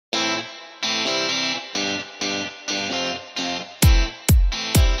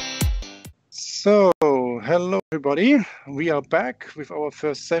So, hello everybody. We are back with our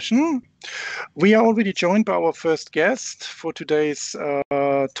first session. We are already joined by our first guest for today's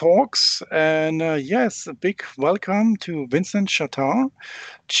talks. And yes, a big welcome to Vincent Chattard,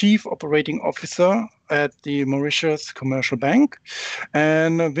 Chief Operating Officer at the Mauritius Commercial Bank.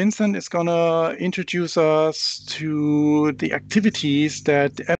 And Vincent is going to introduce us to the activities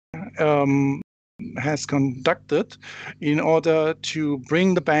that has conducted in order to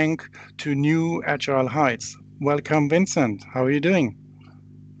bring the bank to new agile heights. Welcome, Vincent. How are you doing?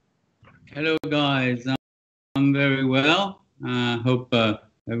 Hello, guys. I'm very well. Hope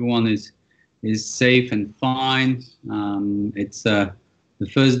everyone is safe and fine. It's the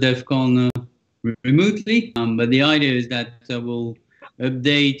first DEFCON remotely, but the idea is that we'll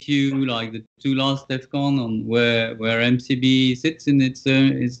update you like the two last DEFCON on where MCB sits in its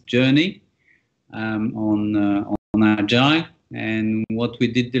journey on Agile and what we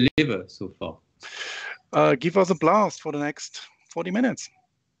did deliver so far. Give us a blast for the next 40 minutes.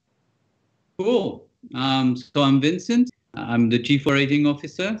 Cool. So I'm Vincent. I'm the Chief Operating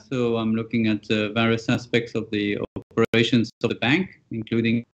Officer. So I'm looking at various aspects of the operations of the bank,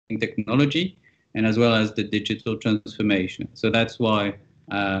 including technology, and as well as the digital transformation. So that's why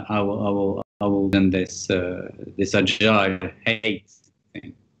I will do this Agile hate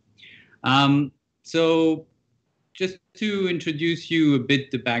thing. So just to introduce you a bit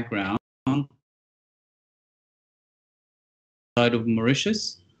the background side of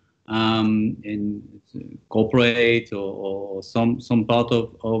Mauritius, in corporate or some part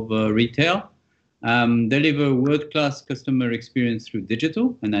of retail, deliver world-class customer experience through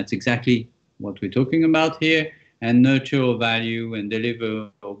digital, and that's exactly what we're talking about here, and nurture our value and deliver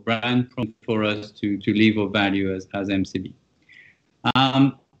a brand for us to leave our value as MCB.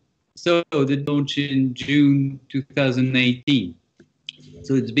 So the launch in June 2018.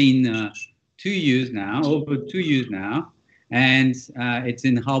 So it's been 2 years now, over 2 years now, and it's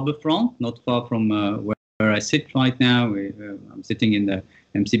in Harbourfront, not far from where I sit right now. I'm sitting in the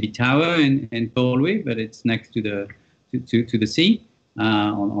MCB Tower in Polwe, but it's next to the sea,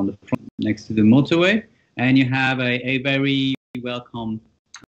 on the front, next to the motorway, and you have a very welcome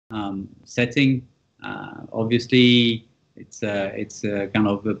setting. Obviously, it's kind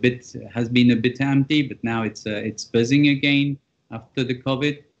of has been a bit empty, but now it's buzzing again after the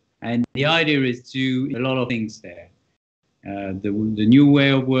COVID. And the idea is to do a lot of things there. The new way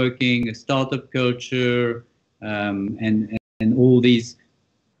of working, a startup culture, and all these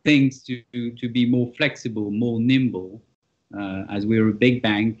things to be more flexible, more nimble. As we're a big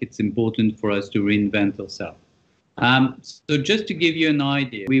bank, it's important for us to reinvent ourselves. So just to give you an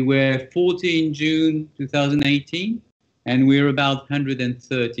idea, we were 40 in June 2018, and we're about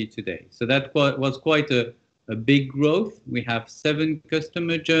 130 today. So that was quite a big growth. We have 7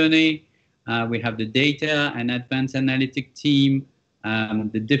 customer journey. We have the data and advanced analytic team,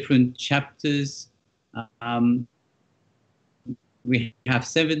 the different chapters. We have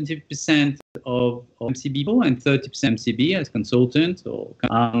 70% of MCB people and 30% MCB as consultants,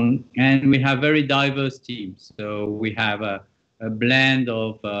 and we have very diverse teams. So we have a blend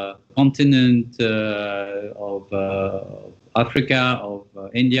of continent, of Africa, of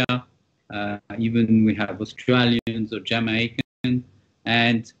India, even we have Australians or Jamaican,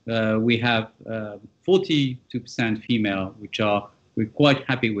 and we have 42% female, which we're quite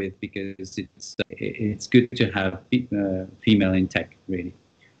happy with, because it's good to have female in tech, really.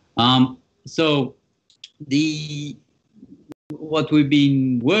 So what we've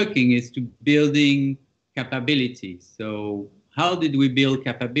been working is to building capabilities. So how did we build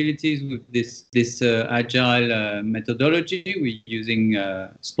capabilities with this agile methodology? We're using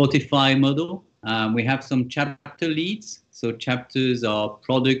Spotify model. We have some chapter leads. So chapters are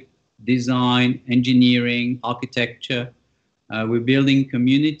product, design, engineering, architecture. We're building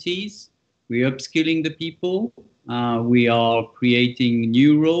communities. We're upskilling the people. We are creating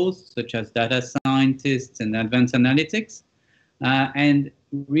new roles such as data scientists and advanced analytics. And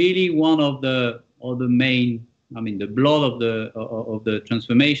really one of the main, the blood of the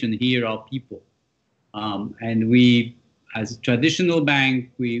transformation here are people. And we, as a traditional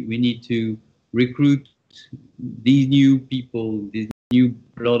bank, we need to recruit these new people, this new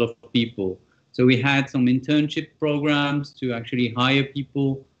blood of people. So we had some internship programs to actually hire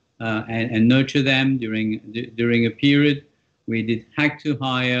people and nurture them during a period. We did hack to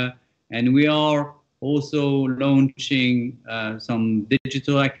hire, and we are also launching some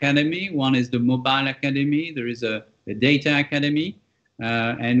digital academy. One is the mobile academy. There is a data academy,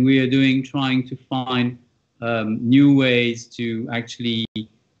 and we are trying to find new ways to actually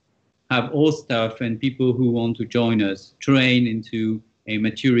have all staff and people who want to join us train into a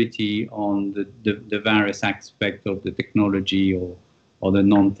maturity on the various aspects of the technology or the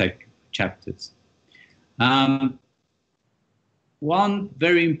non-tech chapters. One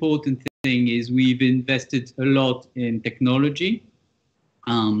very important thing is we've invested a lot in technology.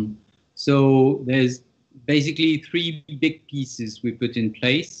 So there's basically three big pieces we put in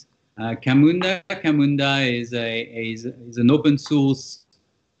place. Camunda is an open source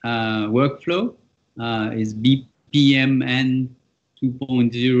workflow, is BPMN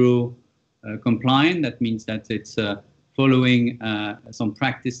 2.0 compliant. That means that it's following some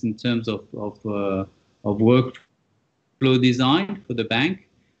practice in terms of workflow design for the bank,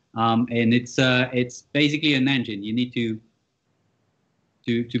 and it's basically an engine. You need to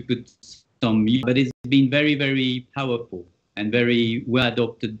put some, but it's been very, very powerful and very well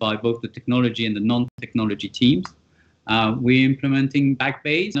adopted by both the technology and the non-technology teams. We're implementing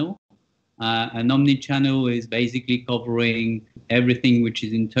Backbase now. An omni-channel is basically covering everything which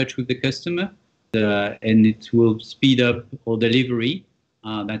is in touch with the customer, and it will speed up our delivery.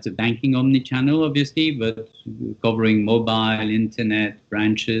 That's a banking omni-channel, obviously, but covering mobile, internet,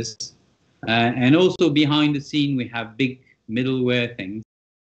 branches. And also behind the scene, we have big middleware things.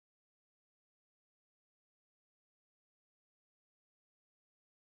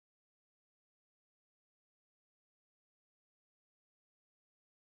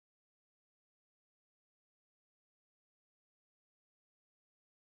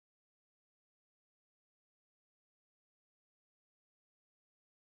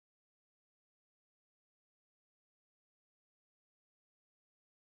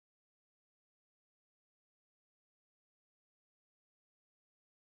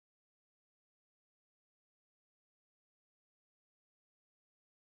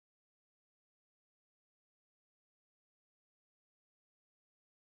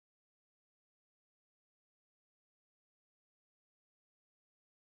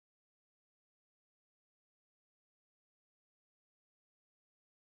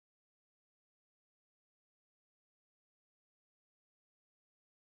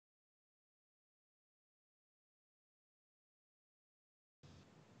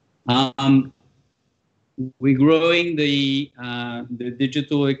 We're growing the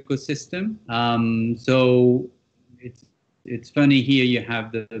digital ecosystem. So it's funny here. You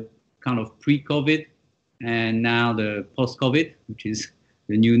have the kind of pre-COVID and now the post-COVID, which is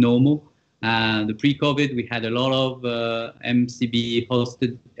the new normal. The pre-COVID, we had a lot of MCB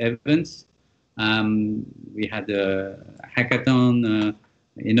hosted events. We had a hackathon,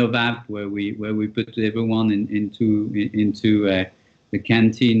 Innovap, where we put everyone into the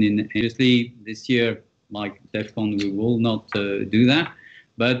canteen. And obviously this year, like DEFCON, we will not do that,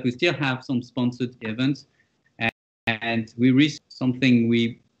 but we still have some sponsored events, and we reached something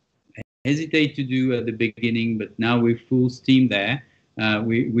we hesitate to do at the beginning, but now we're full steam there.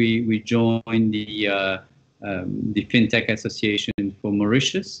 We joined the FinTech Association for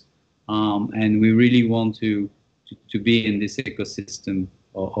Mauritius, and we really want to be in this ecosystem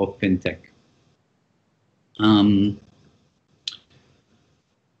of FinTech.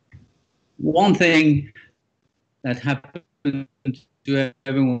 One thing that happened to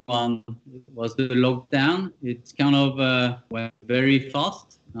everyone was the lockdown. It's kind of went very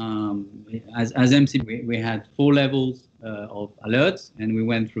fast. As MCB, we had 4 levels of alerts, and we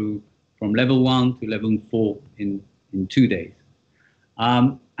went through from level 1 to level 4 in 2 days.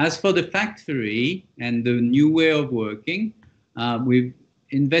 As for the factory and the new way of working, we've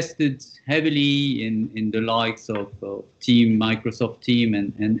invested heavily in the likes of Team, Microsoft Team,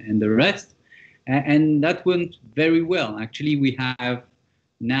 and the rest. And that went very well. Actually, we have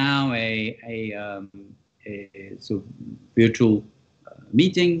now a so virtual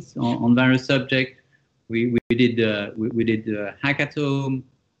meetings on various subjects. We did hackathon.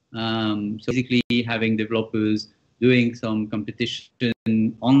 So basically, having developers doing some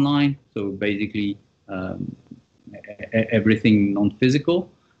competition online. So basically, everything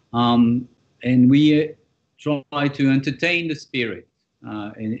non-physical, and we try to entertain the spirit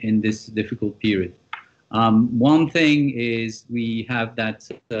in this difficult period. One thing is we have that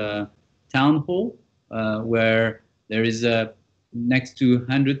town hall where there is next to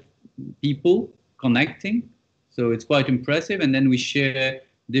 100 people connecting, so it's quite impressive, and then we share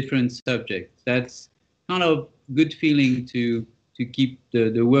different subjects. That's kind of good feeling to keep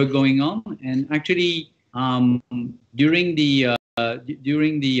the work going on. And actually, during the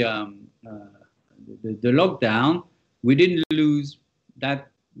lockdown, we didn't lose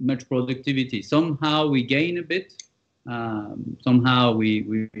that much productivity. Somehow we gained a bit. Somehow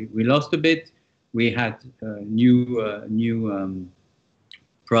we lost a bit. We had new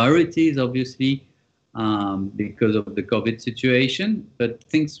priorities, obviously. because of the COVID situation, but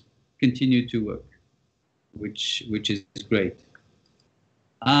things continue to work, which is great.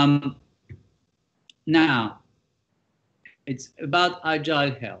 Now, it's about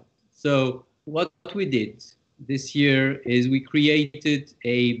Agile Health. So what we did this year is we created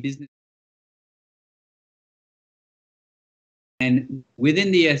a business, and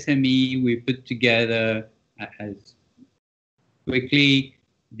within the SME, we put together as quickly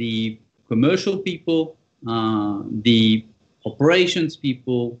the commercial people, the operations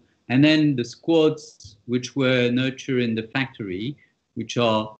people, and then the squads which were nurtured in the factory, which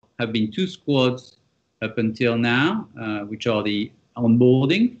have been 2 squads up until now, which are the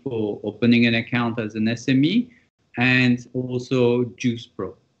onboarding for opening an account as an SME, and also Juice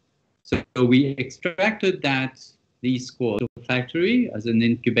Pro. So we extracted these squads of factory as an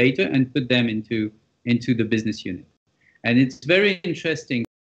incubator and put them into the business unit. And it's very interesting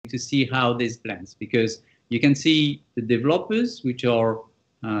to see how this blends, because you can see the developers, which are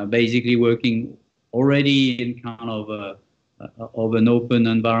basically working already in kind of an open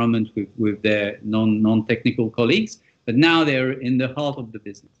environment with their non-technical colleagues, but now they're in the heart of the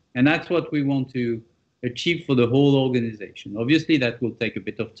business. And that's what we want to achieve for the whole organization. Obviously, that will take a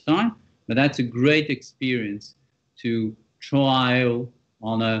bit of time, but that's a great experience to trial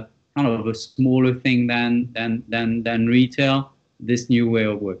on a kind of a smaller thing than retail, this new way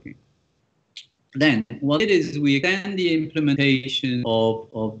of working. Then what it is, we extend the implementation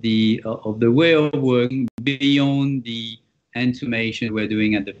of the way of working beyond the automation we're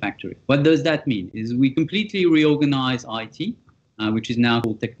doing at the factory. What does that mean? Is we completely reorganize IT, which is now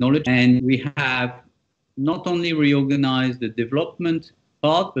called technology, and we have not only reorganized the development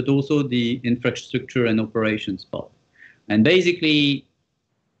part, but also the infrastructure and operations part. And basically,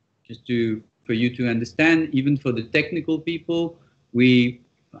 just for you to understand, even for the technical people, we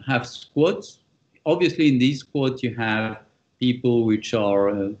have squads. Obviously, in these squads, you have people which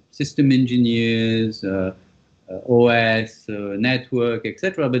are system engineers, OS, network,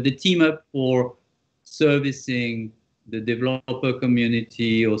 etc. But they team up for servicing the developer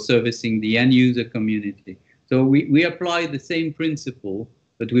community or servicing the end user community. So we apply the same principle,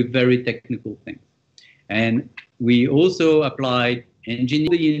 but with very technical things. And we also applied the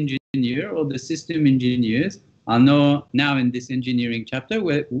engineer or the system engineers are now in this engineering chapter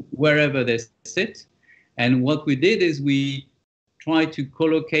wherever they sit. And what we did is we try to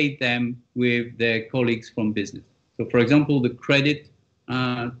collocate them with their colleagues from business. So for example, the credit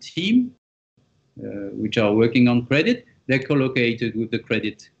team, which are working on credit, they're collocated with the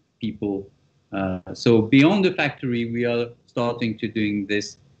credit people. So beyond the factory, we are starting to doing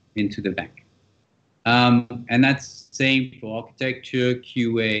this into the bank. And that's same for architecture,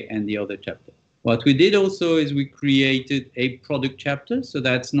 QA, and the other chapter. What we did also is we created a product chapter. So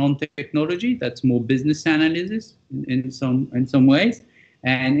that's non-technology, that's more business analysis in some ways.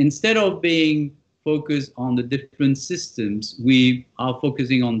 And instead of being focused on the different systems, we are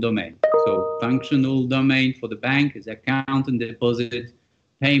focusing on domain. So functional domain for the bank is account and deposit,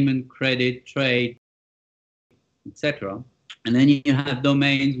 payment, credit, trade, etc. And then you have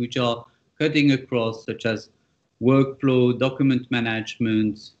domains which are cutting across, such as workflow, document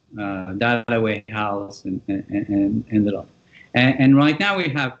management, data warehouse, and the lot. And right now we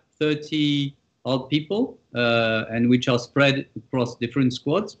have 30 odd people, and which are spread across different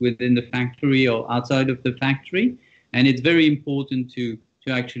squads within the factory or outside of the factory. And it's very important to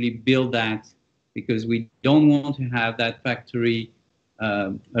actually build that, because we don't want to have that factory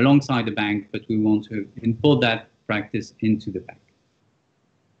alongside the bank, but we want to import that practice into the bank.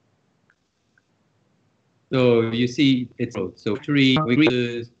 So you see, it's so factory,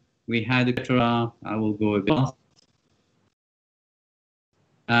 we had etc. I will go a bit.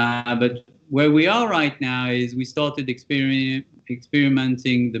 But where we are right now is we started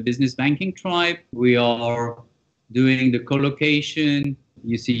experimenting the business banking tribe. We are doing the collocation.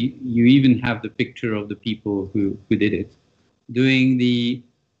 You see, you even have the picture of the people who did it. Doing the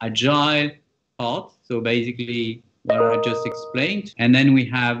agile part, so basically what I just explained. And then we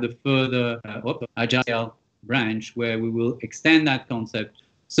have the further agile branch where we will extend that concept.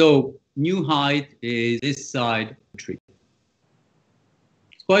 So new height is this side of the tree.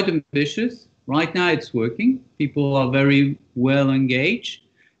 It's quite ambitious. Right now it's working. People are very well engaged.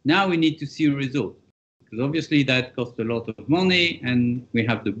 Now we need to see a result, because obviously that costs a lot of money, and we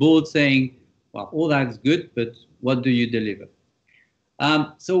have the board saying, well, all that's good, but what do you deliver?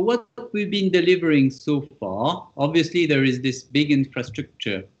 So what we've been delivering so far, obviously there is this big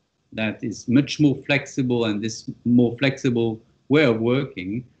infrastructure that is much more flexible, and this more flexible way of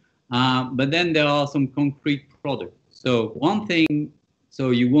working. But then there are some concrete products. So one thing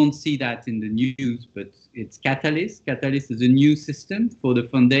So you won't see that in the news, but it's Catalyst. Catalyst is a new system for the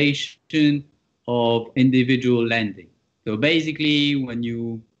foundation of individual lending. So basically, when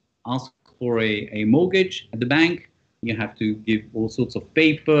you ask for a mortgage at the bank, you have to give all sorts of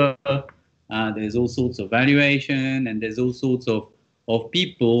paper. There's all sorts of valuation, and there's all sorts of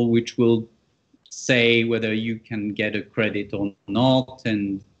people which will say whether you can get a credit or not,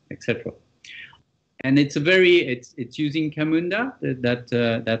 and etc. And it's using Camunda,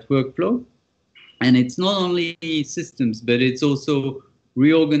 that workflow, and it's not only systems, but it's also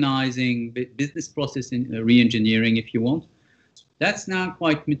reorganizing business process and re-engineering, if you want. That's now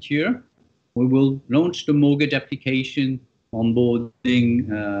quite mature. We will launch the mortgage application onboarding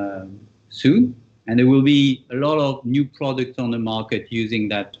soon, and there will be a lot of new products on the market using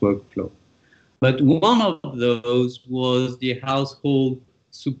that workflow. But one of those was the household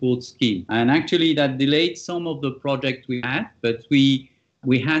support scheme, and actually that delayed some of the projects we had, but we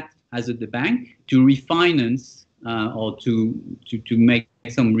had, as at the bank, to refinance or to make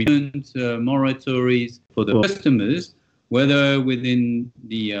some returns, moratories for the customers, whether within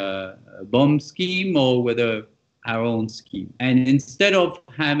the BOM scheme or whether our own scheme. And instead of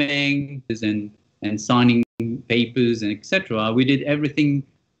having and signing papers and etc., we did everything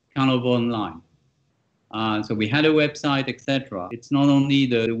kind of online. So we had a website, etc. It's not only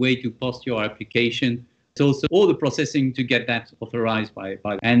the way to post your application, it's also all the processing to get that authorized by.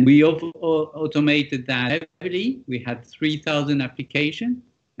 And we automated that heavily. We had 3,000 applications,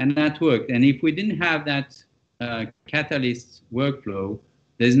 and that worked. And if we didn't have that Catalyst workflow,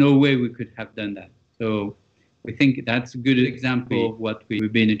 there's no way we could have done that. So we think that's a good example of what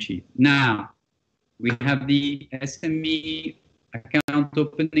we've been achieved. Now, we have the SME account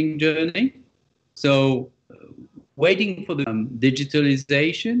opening journey. So waiting for the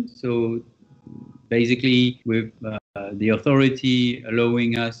digitalization. So basically with the authority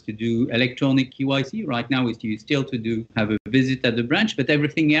allowing us to do electronic KYC. Right now you still have a visit at the branch, but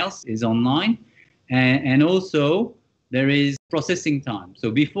everything else is online. And also there is processing time.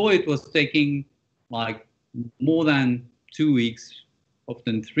 So before it was taking like more than 2 weeks,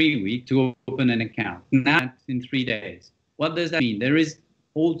 often 3 weeks to open an account. Now it's in 3 days. What does that mean? There is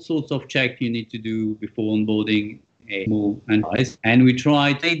all sorts of checks you need to do before onboarding a small enterprise, and we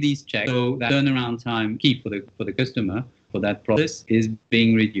try to make these checks so that turnaround time key for the customer for that process is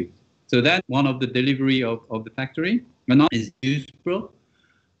being reduced. So that's one of the delivery of the factory. Another is Juice Pro.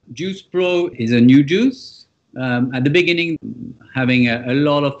 Juice Pro is a new juice. At the beginning, having a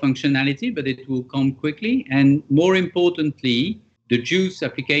lot of functionality, but it will come quickly. And more importantly, the juice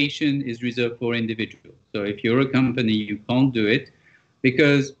application is reserved for individuals. So if you're a company, you can't do it,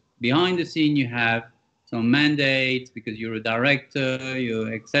 because behind the scene you have some mandates because you're a director,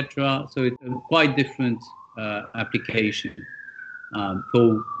 etc. So it's a quite different application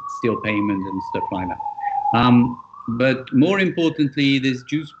for still payment and stuff like that. But more importantly, this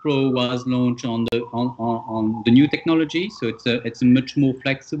Juice Pro was launched on the new technology. So it's a much more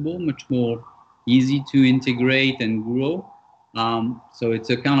flexible, much more easy to integrate and grow. So it's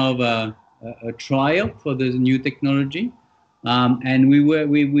a kind of a trial for the new technology. And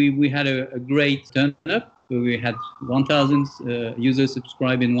we had a great turn up. We had 1,000 users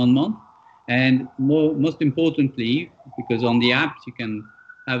subscribe in 1 month. And most importantly, because on the apps you can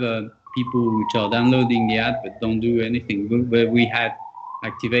have people which are downloading the app but don't do anything, where we had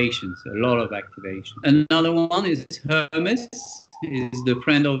activations, a lot of activations. Another one is Hermes, is the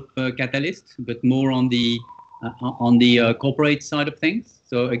friend of Catalyst, but more on the corporate side of things.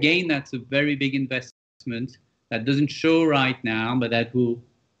 So again, that's a very big investment that doesn't show right now, but that will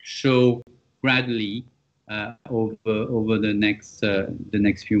show gradually over the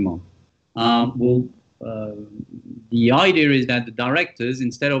next few months. The idea is that the directors,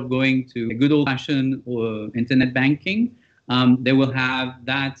 instead of going to a good old-fashioned internet banking, they will have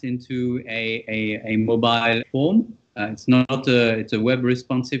that into a mobile form. It's a web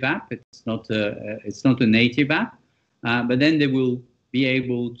responsive app. It's not a native app, but then they will be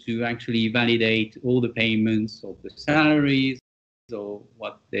able to actually validate all the payments of the salaries or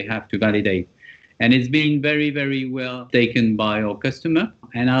what they have to validate. And it's been very, very well taken by our customer.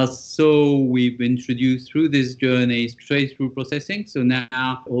 And also we've introduced through this journey straight through processing. So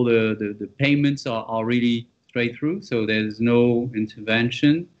now all the payments are really straight through. So there's no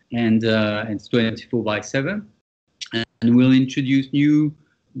intervention, and it's 24/7. And we'll introduce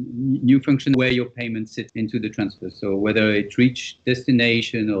new function where your payment sits into the transfer. So whether it reached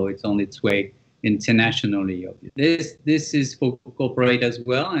destination or it's on its way internationally. This is for corporate as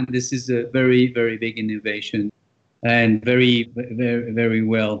well, and this is a very, very big innovation. and very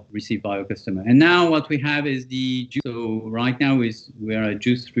well received by our customer. And now what we have is the Juice. So right now we are at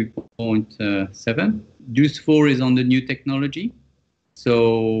Juice 3.7. Juice 4 is on the new technology.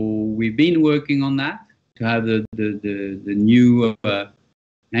 So we've been working on that to have the new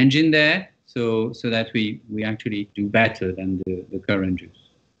engine there, so that we actually do better than the current Juice.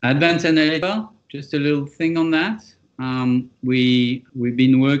 Advanced analytics, just a little thing on that. We've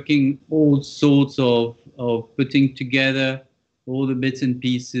been working all sorts of putting together all the bits and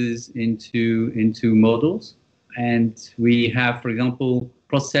pieces into models. And we have, for example,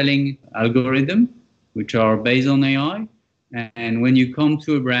 cross-selling algorithms, which are based on AI. And when you come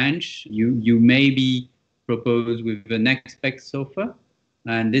to a branch, you may be proposed with the next best offer.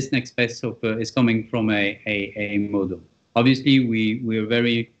 And this next best offer is coming from a model. Obviously, we're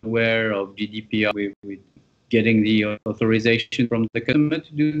very aware of GDPR. We're getting the authorization from the customer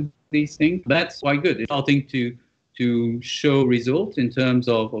to do these things. That's quite good. It's starting to show results in terms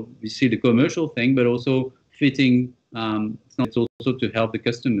of obviously the commercial thing, but also fitting. It's also to help the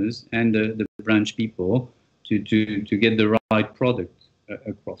customers and the branch people to get the right product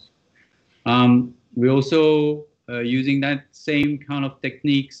across. We're also using that same kind of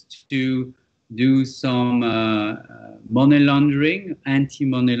techniques to do some money laundering,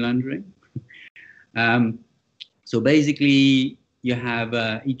 anti-money laundering. So basically, you have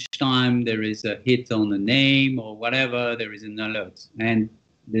each time there is a hit on a name or whatever, there is an alert. And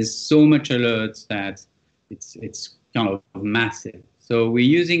there's so much alerts that it's kind of massive. So we're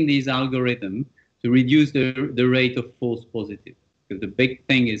using these algorithms to reduce the rate of false positive. Because the big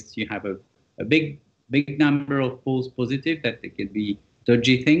thing is you have a big number of false positive that they could be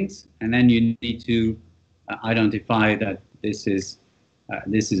dodgy things, and then you need to identify that this is a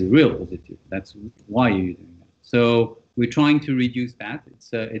real positive. That's why you're doing that. So we're trying to reduce that.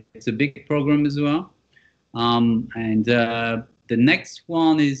 It's a big program as well. And the next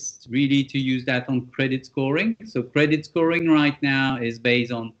one is really to use that on credit scoring. So credit scoring right now is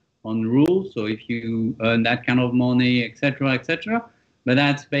based on rules. So if you earn that kind of money, etc., etc. But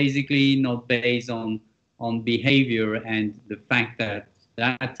that's basically not based on behavior and the fact that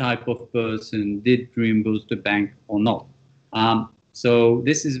that type of person did reimburse the bank or not. So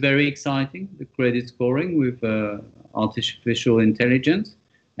this is very exciting, the credit scoring with artificial intelligence,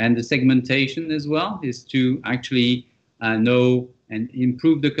 and the segmentation as well is to actually know and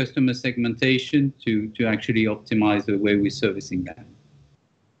improve the customer segmentation to actually optimize the way we're servicing that.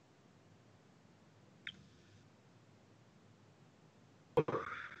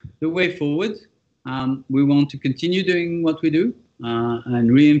 The way forward, we want to continue doing what we do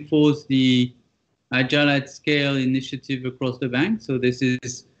and reinforce the Agile at Scale initiative across the bank. So this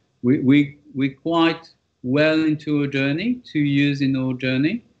is, we're quite well into a journey, 2 years in our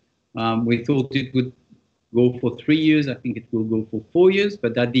journey. We thought it would go for 3 years. I think it will go for 4 years.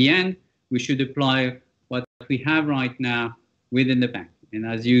 But at the end, we should apply what we have right now within the bank. And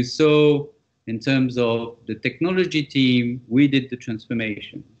as you saw, in terms of the technology team, we did the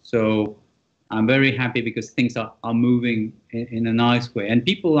transformation. So I'm very happy because things are moving in a nice way. And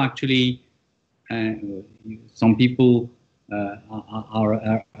people actually, some people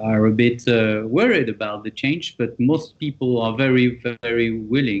are a bit worried about the change, but most people are very, very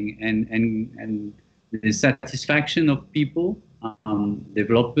willing. And the satisfaction of people,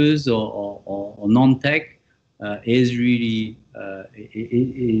 developers or non-tech, is really,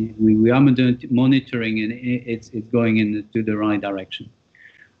 we are monitoring, and it's going into the right direction.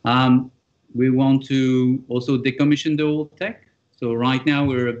 We want to also decommission the old tech. So right now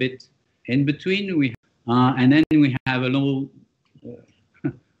we're a bit in between. And then we have an old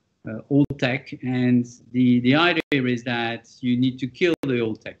tech, and the idea is that you need to kill the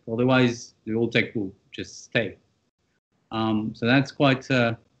old tech, otherwise the old tech will just stay. So that's quite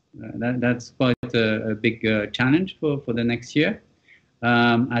a big challenge for the next year.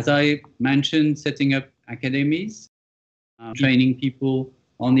 As I mentioned, setting up academies, training people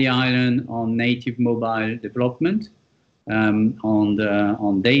on the island on native mobile development,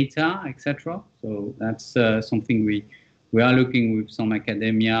 on data, etc. So that's something we are looking with some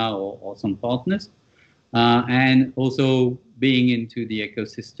academia or some partners, and also being into the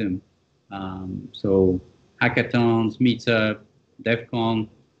ecosystem. So hackathons, meetup, DevCon,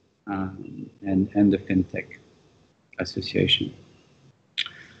 and the FinTech Association.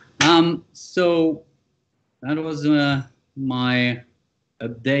 So that was my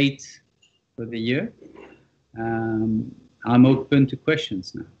update for the year. I'm open to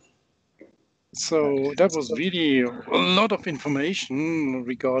questions now. So that was really a lot of information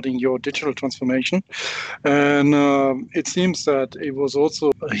regarding your digital transformation. And it seems that it was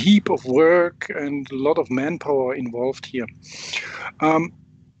also a heap of work and a lot of manpower involved here.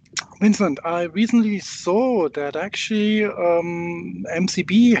 Vincent, I recently saw that actually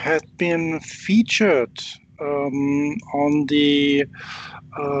MCB had been featured on the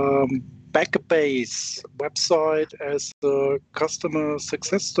Backbase website as a customer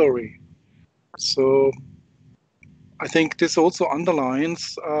success story. So I think this also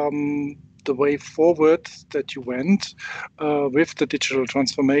underlines the way forward that you went with the digital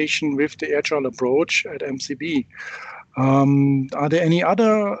transformation, with the agile approach at MCB. Are there any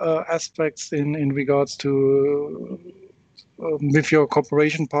other aspects in regards to with your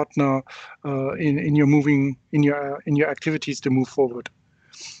cooperation partner in your moving in your activities to move forward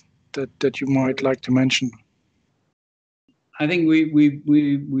that you might like to mention? I think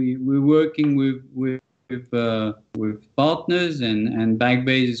we're working with partners, and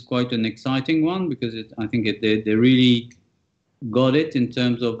Backbase is quite an exciting one because I think they really got it in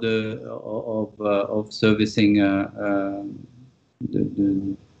terms of of servicing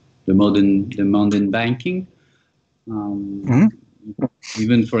the modern banking.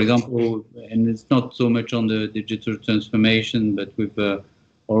 Even, for example, and it's not so much on the digital transformation, but with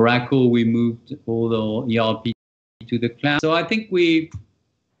Oracle, we moved all our ERP to the cloud. So I think we're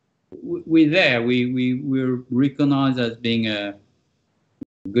there. We're recognized as being a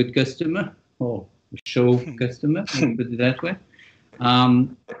good customer or show customer, let's put it that way.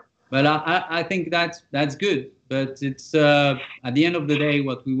 But I think that's good. But it's at the end of the day,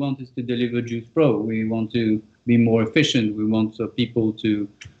 what we want is to deliver Juice Pro. We want to be more efficient. We want people to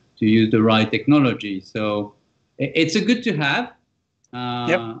use the right technology. So it's a good to have,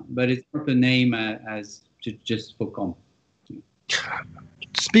 but it's not a name as just for comp.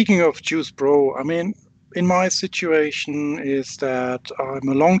 Speaking of Juice Pro, I mean, in my situation is that I'm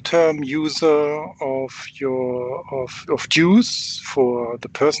a long-term user of Juice for the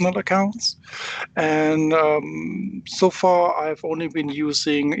personal accounts, and so far I've only been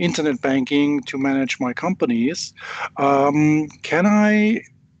using internet banking to manage my companies. Can I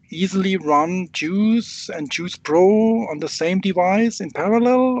easily run Juice and Juice Pro on the same device in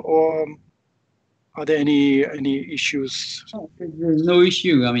parallel, or are there any issues? There's no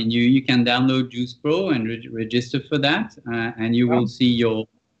issue. I mean, you can download Juice Pro and register for that, and you will see your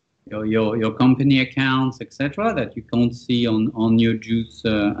company accounts, etc., that you can't see on your Juice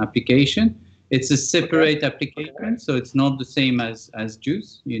application. It's a separate application, so it's not the same as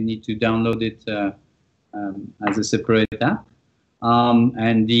Juice. You need to download it as a separate app,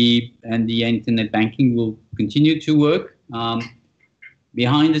 and the internet banking will continue to work.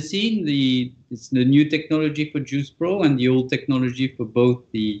 Behind the scene, it's the new technology for Juice Pro and the old technology for both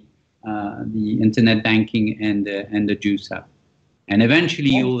the internet banking and the Juice app, and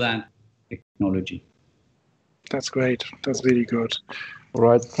eventually all that technology. That's great. That's really good. All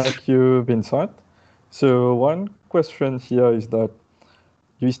right, thank you, Vincent. So one question here is that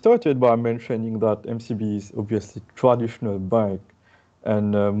you started by mentioning that MCB is obviously traditional bank,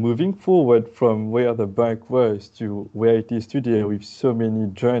 and moving forward from where the bank was to where it is today with so many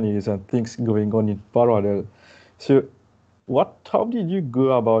journeys and things going on in parallel. So how did you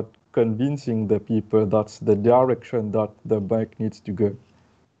go about convincing the people that's the direction that the bank needs to go?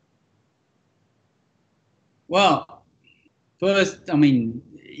 Well, first, I mean,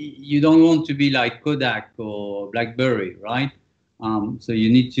 you don't want to be like Kodak or BlackBerry, right? So you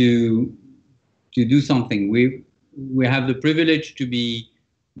need to do something. We have the privilege to be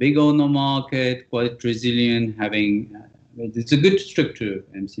big on the market, quite resilient, having it's a good structure,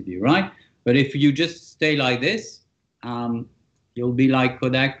 MCB, right? But if you just stay like this, you'll be like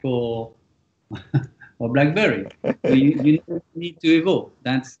Kodak or BlackBerry. So you need to evolve.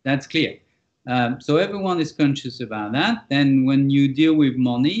 That's clear. So everyone is conscious about that. Then when you deal with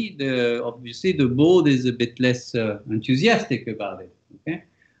money, obviously the board is a bit less enthusiastic about it. Okay,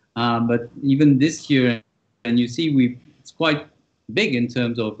 but even this year, and you see, it's quite big in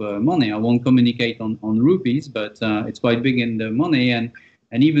terms of money. I won't communicate on rupees, but it's quite big in the money. And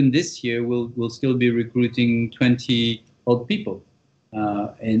even this year, we'll still be recruiting 20 odd people.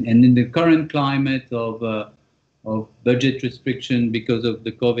 And in the current climate of budget restriction because of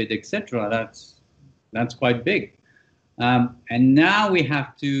the COVID, etc., that's quite big. And now we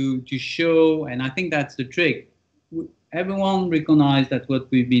have to show, and I think that's the trick. Everyone recognizes that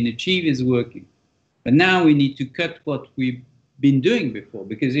what we've been achieved is working. But now we need to cut what we've been doing before,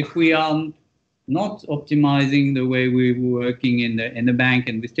 because if we are not optimizing the way we were working in the bank,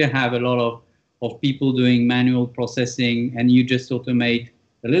 and we still have a lot of people doing manual processing, and you just automate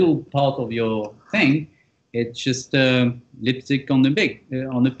a little part of your thing, it's just lipstick on the pig.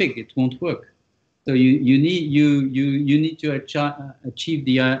 It won't work. So you need to achieve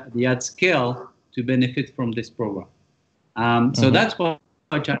the at scale to benefit from this program. So that's quite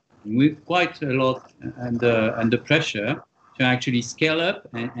challenging. With quite a lot and the pressure to actually scale up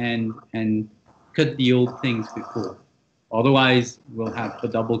and cut the old things before. Otherwise, we'll have a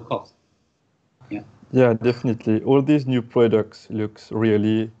double cost. Yeah. Yeah, definitely. All these new products looks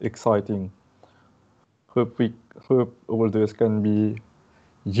really exciting. Hope all this can be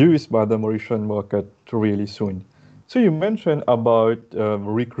used by the Mauritian market really soon. So you mentioned about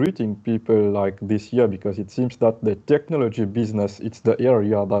recruiting people like this year, because it seems that the technology business, it's the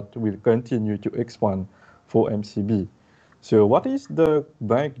area that will continue to expand for MCB. So what is the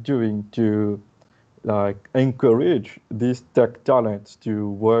bank doing to encourage these tech talents to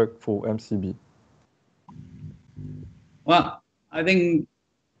work for MCB? Well, I think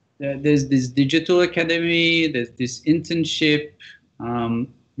there's this digital academy, there's this internship,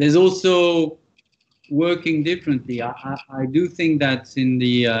 there's also working differently. I do think that in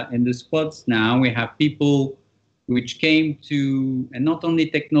the squads now we have people which came to, and not only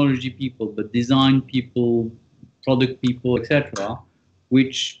technology people, but design people, product people, etc.,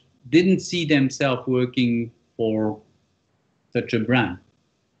 which didn't see themselves working for such a brand.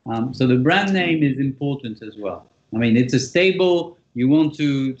 So the brand name is important as well. I mean, it's a stable, you want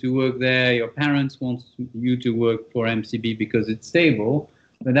to work there, your parents want you to work for MCB because it's stable,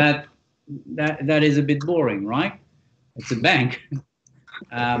 but that is a bit boring, right? It's a bank.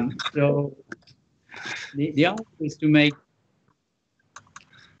 So the idea is to make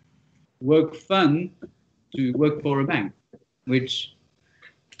work fun to work for a bank, which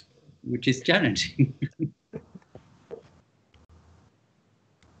is challenging.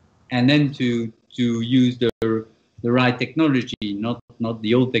 And then to use the right technology, not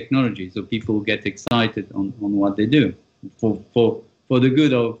the old technology, so people get excited on what they do for the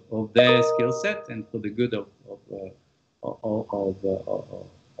good of their skill set and for the good of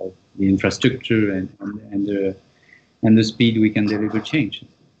the infrastructure and the speed we can deliver change.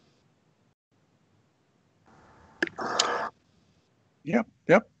 Yep.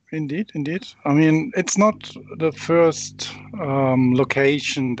 Indeed. I mean, it's not the first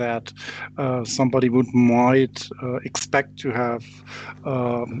location that somebody might expect to have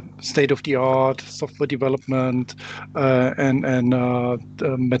state-of-the-art software development and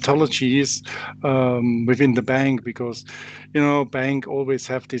methodologies within the bank, because bank always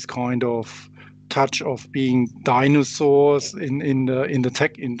have this kind of touch of being dinosaurs in the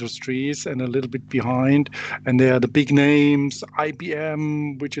tech industries and a little bit behind, and they are the big names,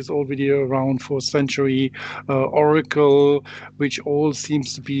 IBM, which is already around for a century, Oracle, which all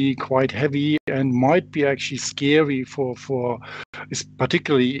seems to be quite heavy and might be actually scary for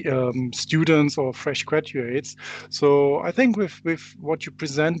particularly students or fresh graduates. So I think with what you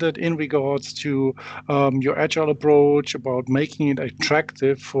presented in regards to your agile approach about making it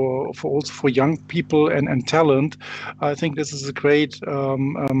attractive for young people and talent, I think this is a great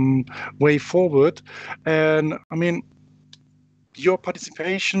way forward. And I mean, your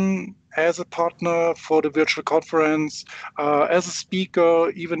participation as a partner for the virtual conference, as a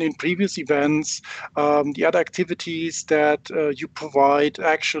speaker, even in previous events, the other activities that you provide,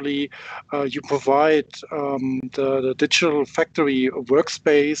 actually, you provide the digital factory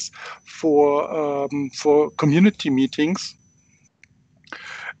workspace for community meetings.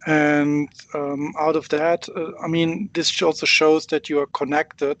 And out of that, I mean, this also shows that you are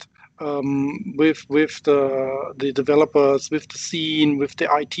connected with the developers, with the scene, with the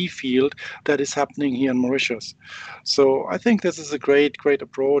IT field that is happening here in Mauritius. So I think this is a great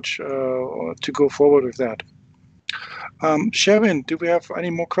approach to go forward with that. Sherwin, do we have any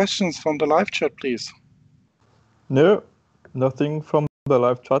more questions from the live chat, please? No, nothing from the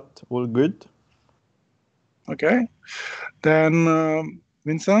live chat. All good. Okay, then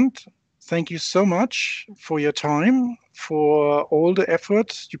Vincent, thank you so much for your time, for all the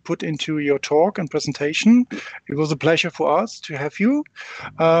effort you put into your talk and presentation. It was a pleasure for us to have you.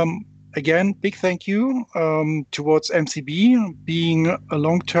 Again, big thank you towards MCB being a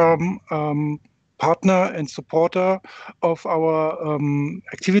long-term partner and supporter of our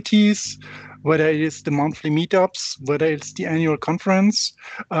activities, whether it is the monthly meetups, whether it's the annual conference.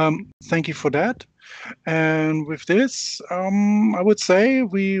 Thank you for that. And with this, I would say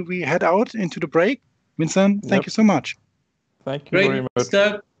we head out into the break. Vincent, thank you so much. Thank you very much.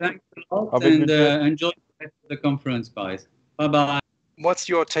 Stuff. Thanks a lot, and enjoy the conference, guys. Bye-bye. What's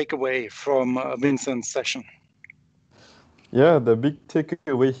your takeaway from Vincent's session? Yeah, the big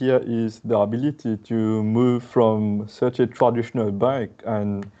takeaway here is the ability to move from such a traditional bank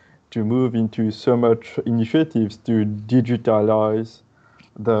and to move into so much initiatives to digitalize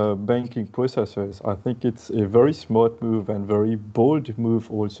the banking processes. I think it's a very smart move and very bold move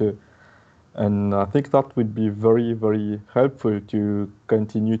also. And I think that would be very, very helpful to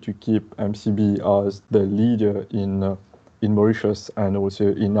continue to keep MCB as the leader in Mauritius and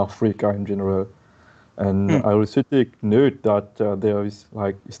also in Africa in general. And Mm. I also take note that there is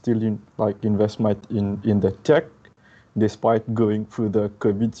still investment in the tech, despite going through the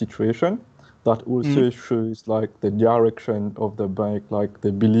COVID situation. That Mm. also shows the direction of the bank,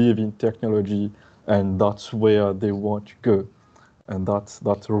 they believe in technology, and that's where they want to go. And that's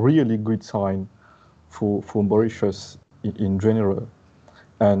a really good sign for Mauritius in general.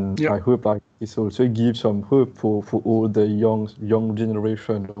 And Yeah. I hope this also gives some hope for all the young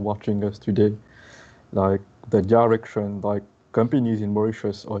generation watching us today, like the direction companies in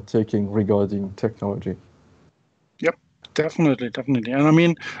Mauritius are taking regarding technology. Yep. Definitely, definitely. And I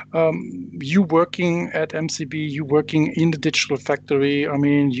mean, you working at MCB, you working in the digital factory. I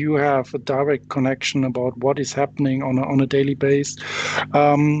mean, you have a direct connection about what is happening on a daily basis.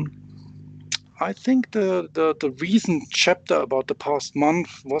 Um, I think the recent chapter about the past month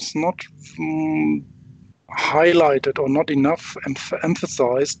was not mm, highlighted or not enough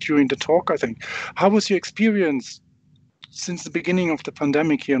emphasized during the talk, I think. How was your experience since the beginning of the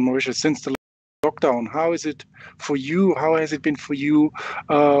pandemic here in Mauritius, since the lockdown? How is it for you? How has it been for you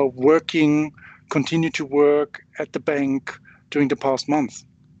working, continue to work at the bank during the past months?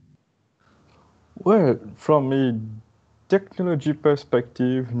 Well, from a technology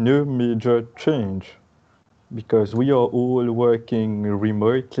perspective, no major change because we are all working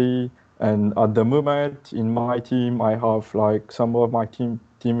remotely. And at the moment, in my team, I have some of my team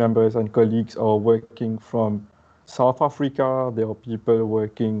members and colleagues are working from South Africa. There are people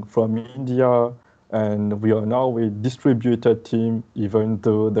working from India, and we are now a distributed team, even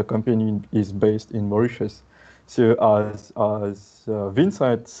though the company is based in Mauritius. So as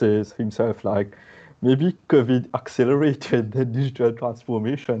Vincent says himself, maybe COVID accelerated the digital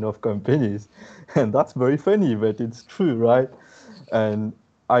transformation of companies. And that's very funny, but it's true, right? And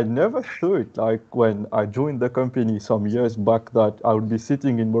I never thought, when I joined the company some years back, that I would be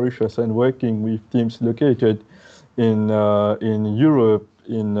sitting in Mauritius and working with teams located in Europe,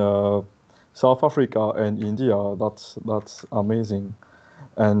 in South Africa, and India. That's amazing.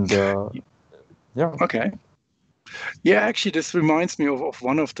 And yeah. Okay. Yeah, actually, this reminds me of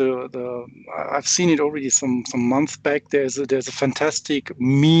one of the I've seen it already some months back. There's a fantastic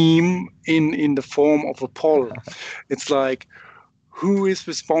meme in the form of a poll. It's like, who is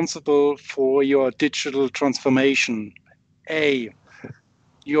responsible for your digital transformation? A,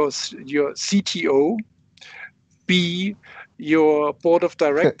 your CTO. B, your board of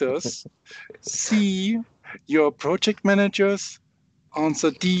directors. C, your project managers.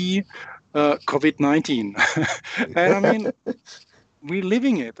 Answer D, COVID-19. And I mean, we're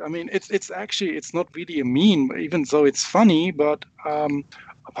living it. I mean, it's actually it's not really a meme, even though it's funny. But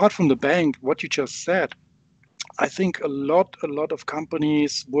apart from the bank, what you just said, I think a lot of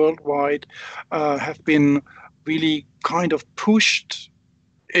companies worldwide have been really kind of pushed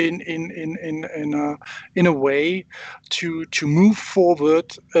in a way to move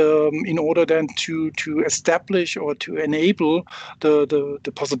forward in order then to establish or to enable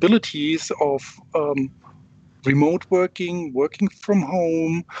the possibilities of remote working, working from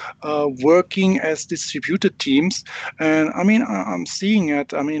home, working as distributed teams. And I mean, I'm seeing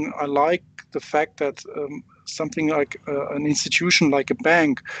it. I mean, I like the fact that something like an institution like a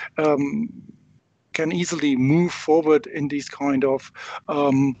bank can easily move forward in these kind of,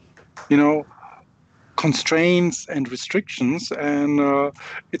 you know, constraints and restrictions. And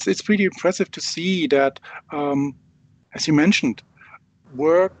it's pretty impressive to see that, as you mentioned,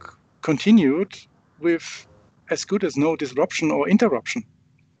 work continued with as good as no disruption or interruption.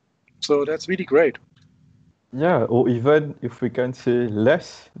 So that's really great. Yeah, or even if we can say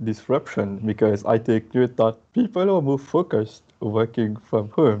less disruption, because I take note that people are more focused working from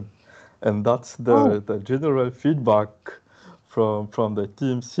home. And that's Oh, the general feedback from the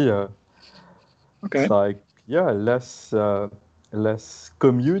teams here. It's okay. yeah, less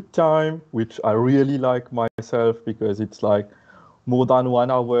commute time, which I really like myself because it's more than 1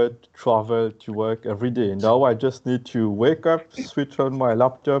 hour to travel to work every day. Now I just need to wake up, switch on my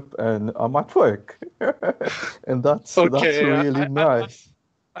laptop, and I'm at work. And that's Okay, really nice.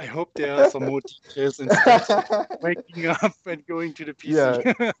 I hope there are some more details instead of waking up and going to the PC.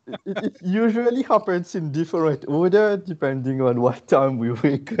 Yeah, it usually happens in different order depending on what time we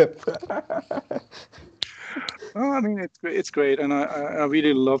wake up. Oh, I mean, it's great, and I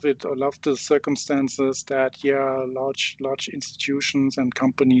really love it. I love the circumstances that large institutions and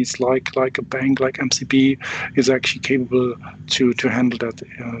companies like a bank like MCB is actually capable to handle that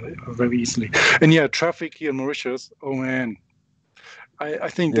very easily. And yeah, traffic here in Mauritius. Oh man, I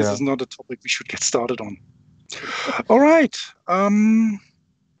think this Yeah. is not a topic we should get started on. All right.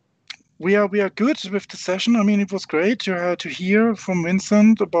 We are good with the session. I mean, it was great to hear from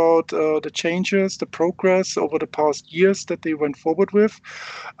Vincent about the changes, the progress over the past years that they went forward with.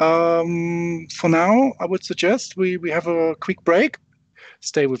 For now, I would suggest we have a quick break.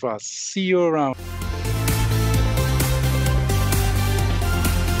 Stay with us. See you around.